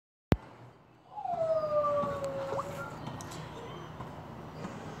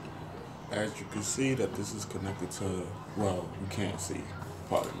as you can see that this is connected to, well, you can't see,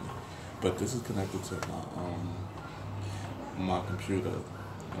 pardon me, but this is connected to my computer,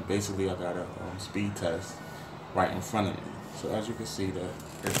 and basically I got a speed test right in front of me. So as you can see that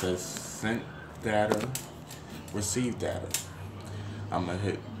it says sent data, receive data. I'm gonna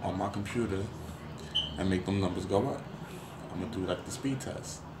hit on my computer and make them numbers go up. I'm gonna do like the speed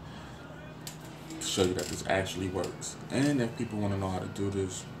test to show you that this actually works. And if people want to know how to do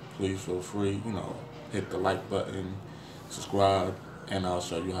this, please feel free, hit the like button, subscribe, and I'll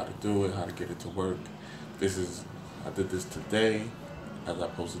show you how to do it, how to get it to work. I did this today as I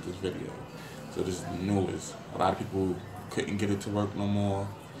posted this video. So this is the newest. A lot of people couldn't get it to work no more.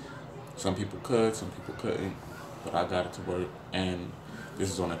 Some people could, some people couldn't, but I got it to work, and this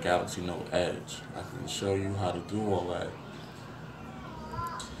is on a Galaxy Note Edge. I can show you how to do all that.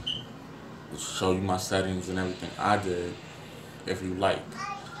 Show you my settings and everything I did if you like.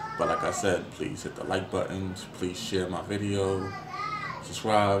 But like I said, please hit the like buttons, please share my video,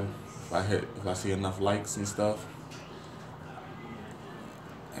 subscribe. If I see enough likes and stuff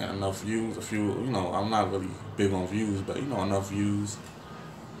and enough views, I'm not really big on views, but enough views,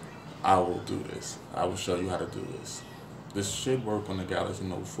 I will do this. I will show you how to do this. This should work on the Galaxy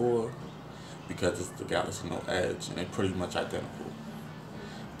Note 4 because it's the Galaxy Note Edge and they're pretty much identical.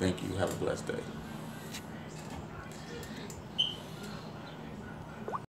 Thank you. Have a blessed day.